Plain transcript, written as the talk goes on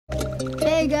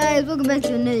Hey guys, welcome back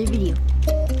to another video.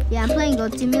 Yeah, I'm playing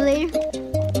Goat Simulator.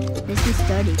 Let's get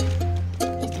started. Is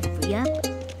that free up?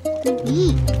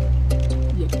 Eat.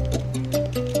 Yeah.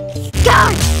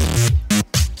 God!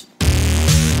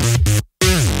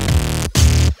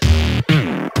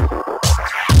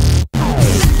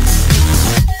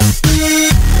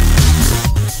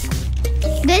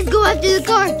 Let's go after the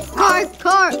car.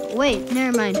 Car. Wait,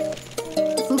 never mind.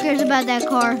 Who cares about that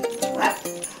car?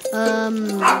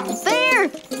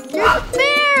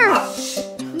 Bear!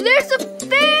 There's a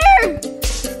bear!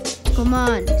 Come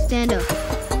on, stand up.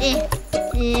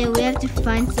 We have to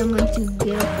find someone to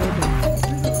get up over.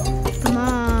 Come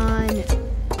on.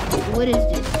 What is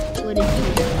this?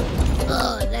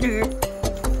 Oh, that hurt.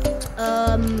 I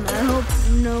hope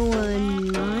no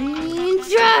one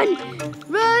minds. Run!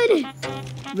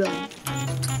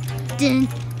 Dun.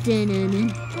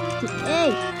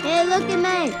 Hey, look at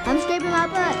me! I'm scraping my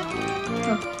butt.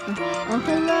 Oh,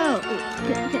 hello.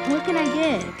 What can I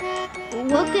get?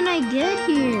 What can I get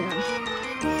here?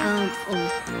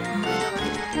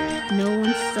 No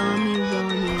one saw me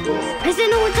running. I said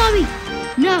no one saw me.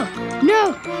 No,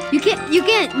 you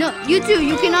can't. No, you too.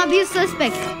 You cannot be a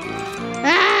suspect.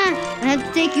 I have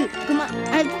to take you. Come on,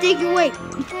 I have to take you away.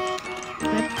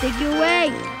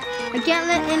 I can't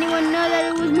let anyone know that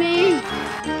it was me.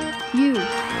 You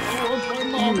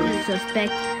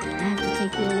suspect. I have to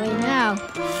take you away now.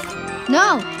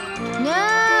 No!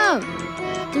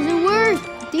 Doesn't work.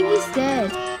 I think he's dead.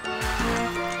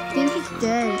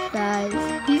 Guys.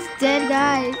 He's dead,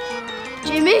 guys.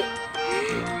 Jimmy?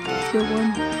 The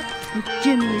one with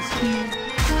Jimmy is here.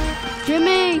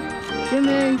 Jimmy!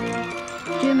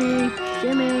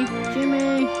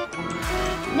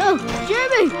 No!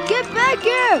 Jimmy! Get back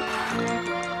here!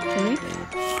 Jimmy?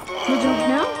 We'll jump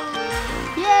now?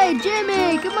 Yay,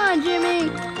 Jimmy! Come on, Jimmy!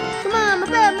 Come on, my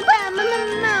bad!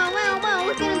 Wow,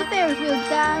 we're getting the Ferris wheel,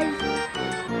 guys!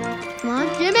 Come on,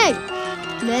 Jimmy!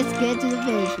 Let's get to the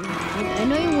Ferris wheel. I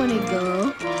know you want to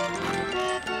go.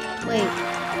 Wait,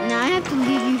 now I have to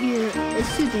leave you here.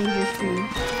 It's too dangerous for you.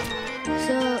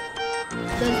 So,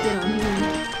 let's get on here.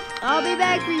 I'll be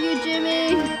back for you,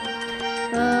 Jimmy!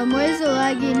 Where's the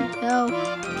lagging? Help!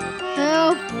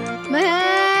 My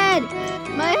head!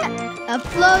 I'm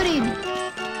floating!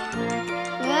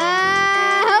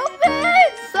 Help me!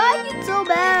 It's lagging so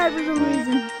bad for some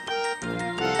reason.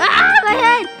 My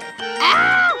head!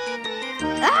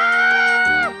 Ow!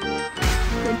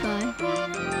 Goodbye.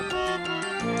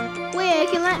 Wait, I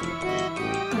can let...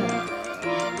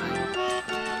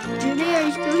 Jimmy, are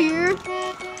you still here?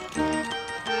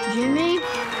 Jimmy?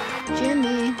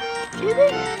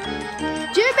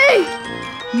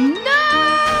 No!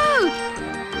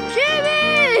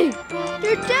 Jimmy!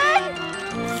 You're dead?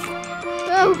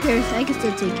 Oh, who cares? I can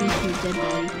still take you to his dead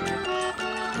body.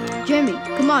 Jimmy,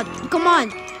 come on.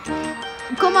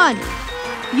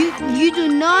 You do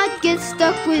not get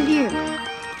stuck with here.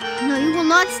 No, you will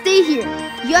not stay here.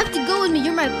 You have to go with me.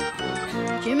 You're my...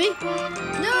 Jimmy?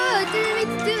 No, I didn't mean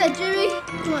to do that, Jimmy.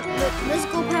 Come on, let's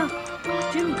go, pal.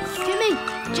 Jimmy!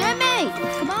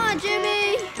 Come on,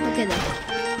 Jimmy! Okay, then.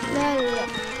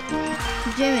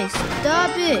 Jimmy,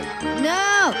 stop it!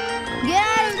 No! Get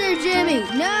out of there, Jimmy!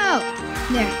 No!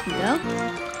 There you go.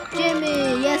 Jimmy,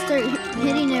 yes, start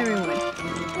hitting everyone.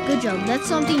 Good job. That's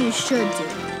something you should do.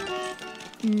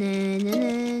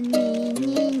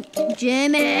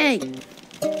 Jimmy!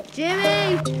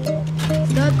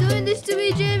 Stop doing this to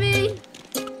me, Jimmy!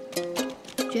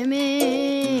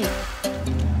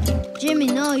 Jimmy,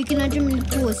 no, you cannot jump in the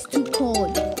pool. It's too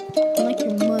cold. I'm like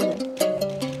your mother.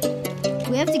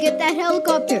 We have to get that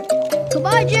helicopter. Come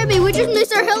on, Jimmy. We just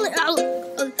missed our helicopter.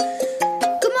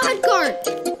 Come on, car.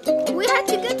 We have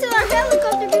to get to our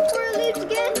helicopter before it leaves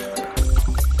again.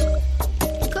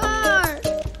 Car.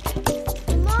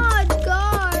 Come on,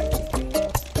 car.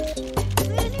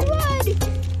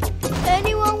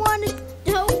 Anyone want to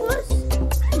help us?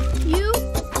 You?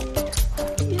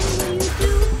 What do you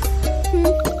do?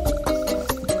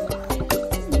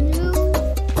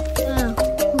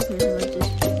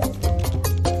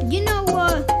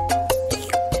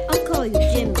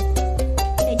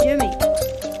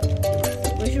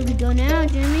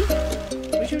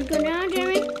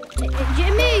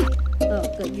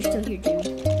 You're still here, Jimmy.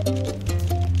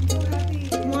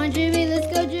 Come on, Jimmy. Let's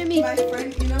go, Jimmy. My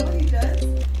friend, you know what he does?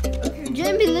 Okay.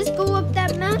 Jimmy, let's go up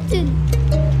that mountain.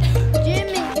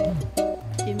 Jimmy.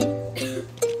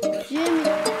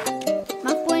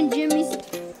 My friend Jimmy's.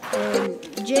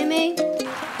 Jimmy.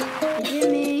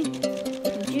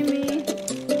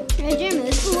 Hey, Jimmy,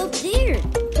 let's go up there.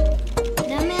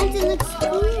 That mountain looks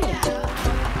cool.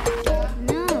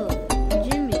 No,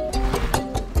 Jimmy.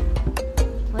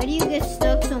 Why do you get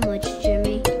stuck so much,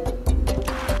 Jimmy?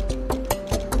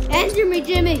 Answer me,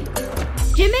 Jimmy!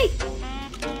 Jimmy!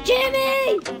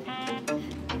 Jimmy!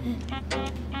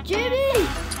 Jimmy!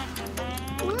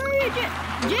 Where are you,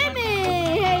 Jimmy?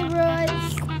 Hey, Roy.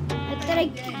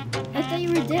 I thought you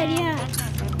were dead, yeah.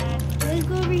 Let's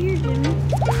go over here, Jimmy.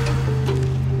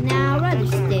 Nah, I'd rather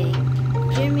stay.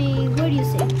 Jimmy, what do you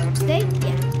say? Stay?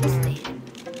 Yeah, let's stay.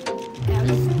 I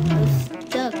was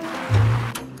stuck.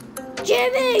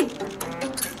 Jimmy!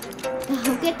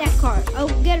 I'll get that car. I'll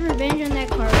get revenge on that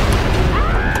car.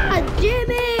 Ah,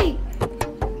 Jimmy!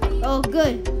 Oh,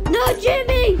 good. No,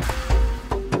 Jimmy!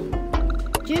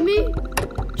 Jimmy?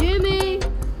 Jimmy?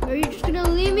 Are you just gonna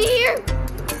leave me here?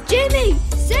 Jimmy!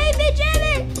 Save me,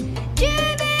 Jimmy!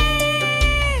 Jimmy!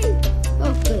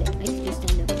 Oh, good. I can just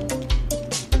stand up.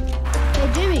 Hey,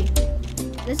 Jimmy.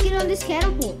 Let's get on this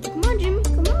catapult. Come on, Jimmy.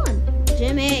 Come on.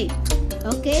 Jimmy.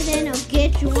 Okay, then I'll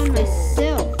get you on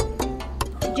myself.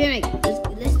 Jimmy,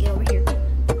 let's get over here.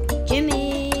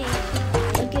 Jimmy,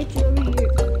 I'll get you over here.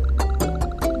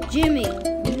 Jimmy,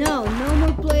 no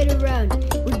more playing around.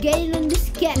 We're getting on this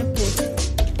catapult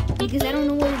because I don't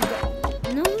know where to go.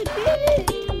 No, Jimmy.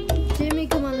 Jimmy,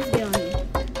 come on, let's get on here.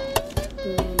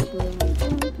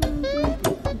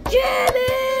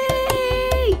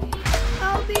 Jimmy,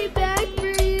 I'll be back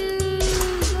for you.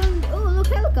 Oh, look,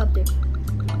 helicopter.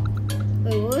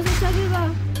 Wait, what was I talking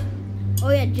about? Oh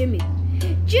yeah, Jimmy.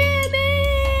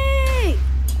 Jimmy!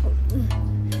 Oh,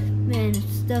 man, I'm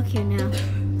stuck here now.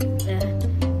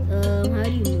 How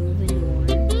do you move in the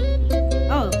water?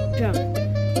 Oh, jump.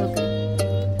 Okay.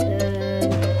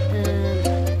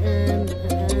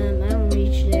 I don't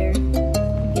reach there.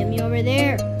 Get me over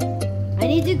there. I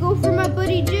need to go for my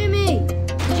buddy Jimmy.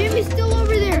 Jimmy's still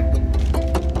over there.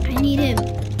 I need him.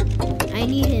 I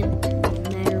need him. No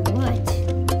matter what.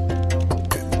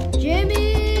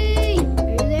 Jimmy! Are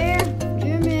you there?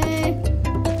 Jimmy!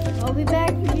 I'll be back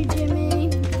for you, Jimmy.